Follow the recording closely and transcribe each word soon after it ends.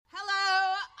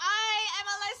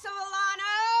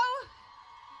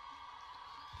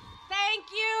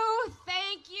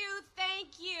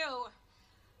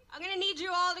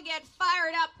to get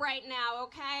fired up right now,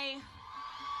 okay?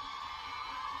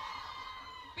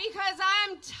 Because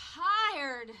I'm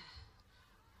tired.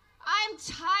 I'm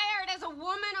tired as a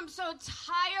woman. I'm so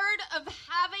tired of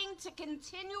having to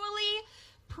continually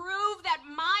prove that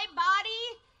my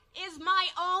body is my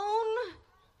own.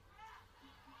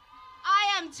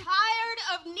 I am tired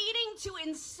of needing to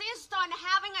insist on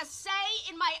having a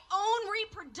say in my own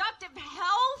reproductive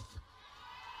health.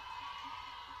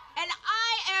 And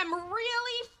I am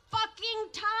really fucking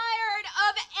tired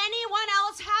of anyone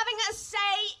else having a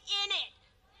say in it.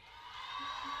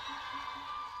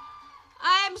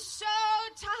 I'm so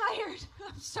tired.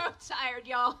 I'm so tired,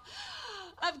 y'all,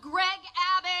 of Greg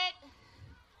Abbott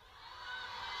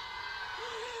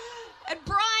and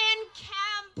Brian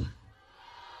Kemp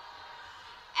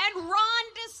and Ron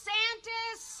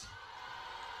DeSantis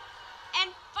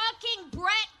and fucking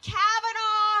Brett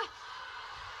Kavanaugh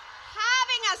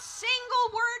having a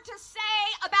single word to say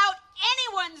about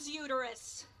anyone's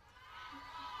uterus.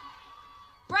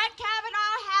 Brett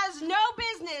Kavanaugh has no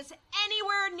business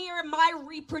anywhere near my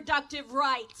reproductive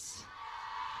rights.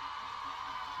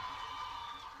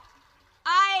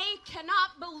 I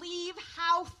cannot believe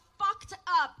how fucked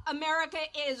up America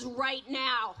is right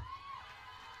now.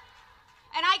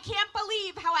 And I can't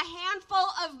believe how a handful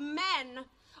of men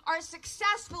are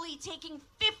successfully taking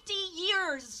 50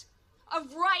 years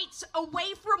of rights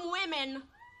away from women,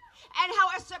 and how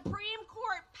a Supreme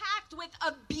Court packed with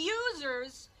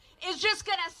abusers is just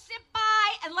gonna sit by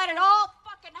and let it all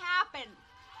fucking happen.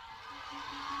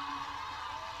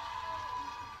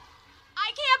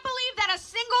 I can't believe that a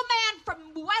single man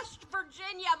from West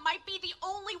Virginia might be the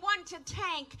only one to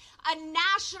tank a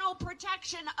national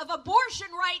protection of abortion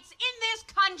rights in this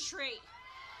country.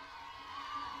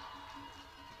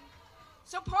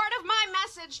 So part of my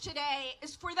message today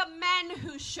is for the men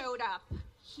who showed up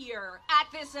here at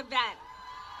this event.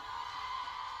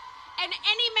 And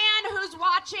any man who's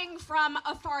watching from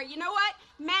afar, you know what?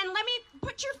 Men, let me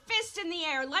put your fist in the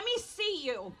air. Let me see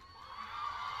you.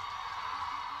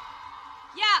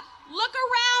 Yeah, look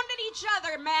around at each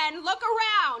other, men. Look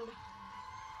around.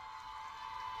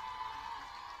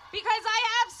 Because I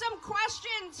have some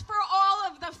questions for all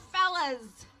of the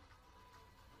fellas.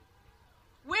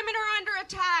 Women are under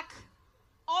attack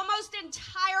almost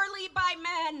entirely by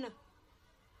men.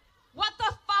 What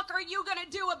the fuck are you gonna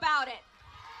do about it?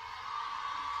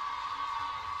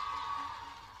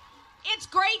 It's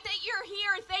great that you're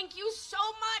here. Thank you so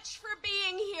much for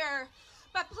being here.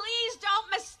 But please don't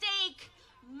mistake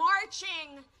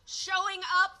marching, showing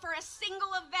up for a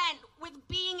single event with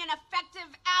being an effective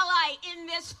ally in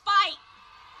this fight.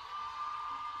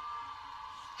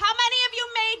 How many of you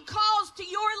made calls to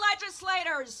your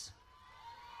legislators?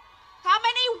 How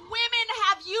many women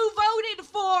have you voted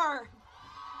for?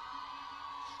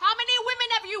 How many women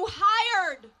have you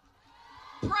hired,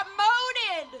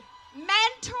 promoted,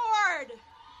 mentored?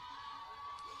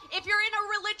 If you're in a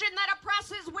religion that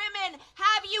oppresses women,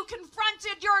 have you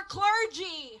confronted your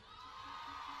clergy?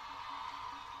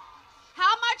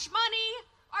 How much money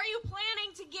are you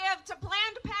planning to give to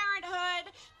Planned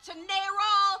Parenthood, to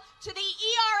NARAL, to the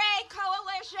ERA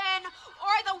Coalition,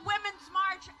 or the Women's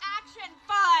March Action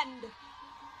Fund?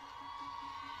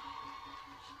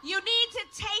 You need to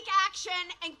take action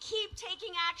and keep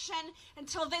taking action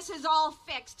until this is all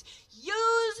fixed.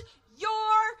 Use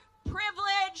your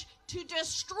privilege to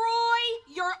destroy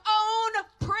your own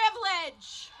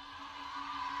privilege.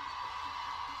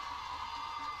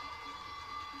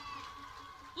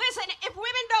 Listen, if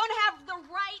women don't have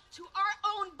the right to our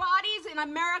own bodies in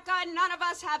America, none of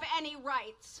us have any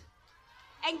rights.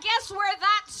 And guess where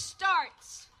that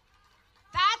starts?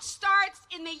 That starts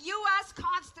in the U.S.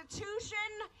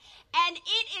 Constitution, and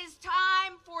it is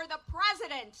time for the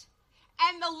president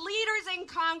and the leaders in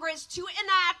Congress to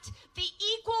enact the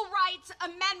Equal Rights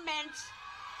Amendment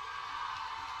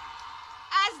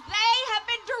as they have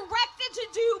been directed to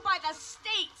do by the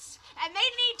states, and they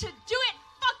need to do it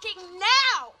fucking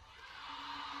now.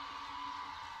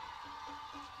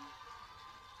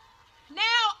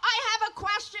 Now, I have a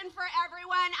question for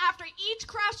everyone. After each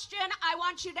question, I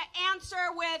want you to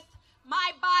answer with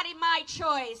my body, my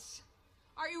choice.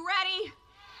 Are you ready?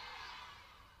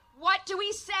 What do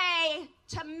we say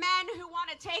to men who want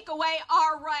to take away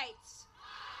our rights?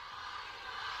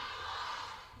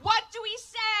 What do we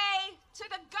say to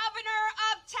the governor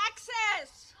of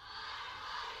Texas?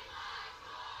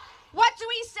 What do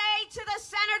we say to the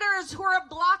senators who are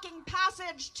blocking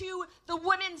passage to the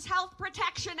Women's Health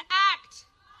Protection Act?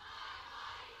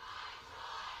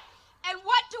 And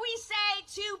what do we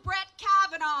say to Brett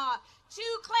Kavanaugh, to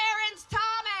Clarence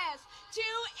Thomas, to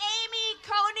Amy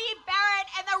Coney Barrett,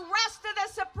 and the the rest of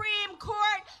the Supreme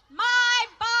Court, my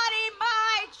body,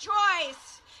 my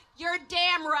choice. You're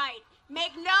damn right.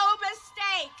 Make no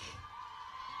mistake.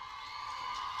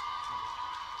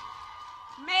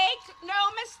 Make no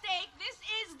mistake, this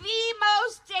is the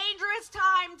most dangerous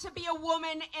time to be a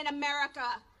woman in America.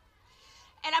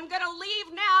 And I'm going to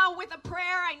leave now with a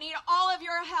prayer. I need all of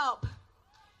your help.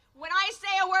 When I say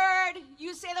a word,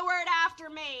 you say the word after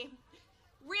me.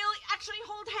 Really, actually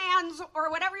hold hands or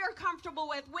whatever you're comfortable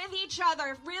with each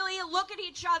other. Really look at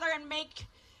each other and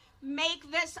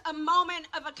make this a moment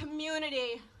of a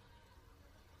community.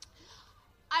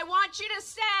 I want you to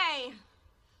say,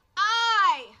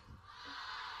 I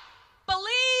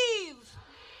believe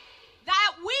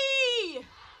that we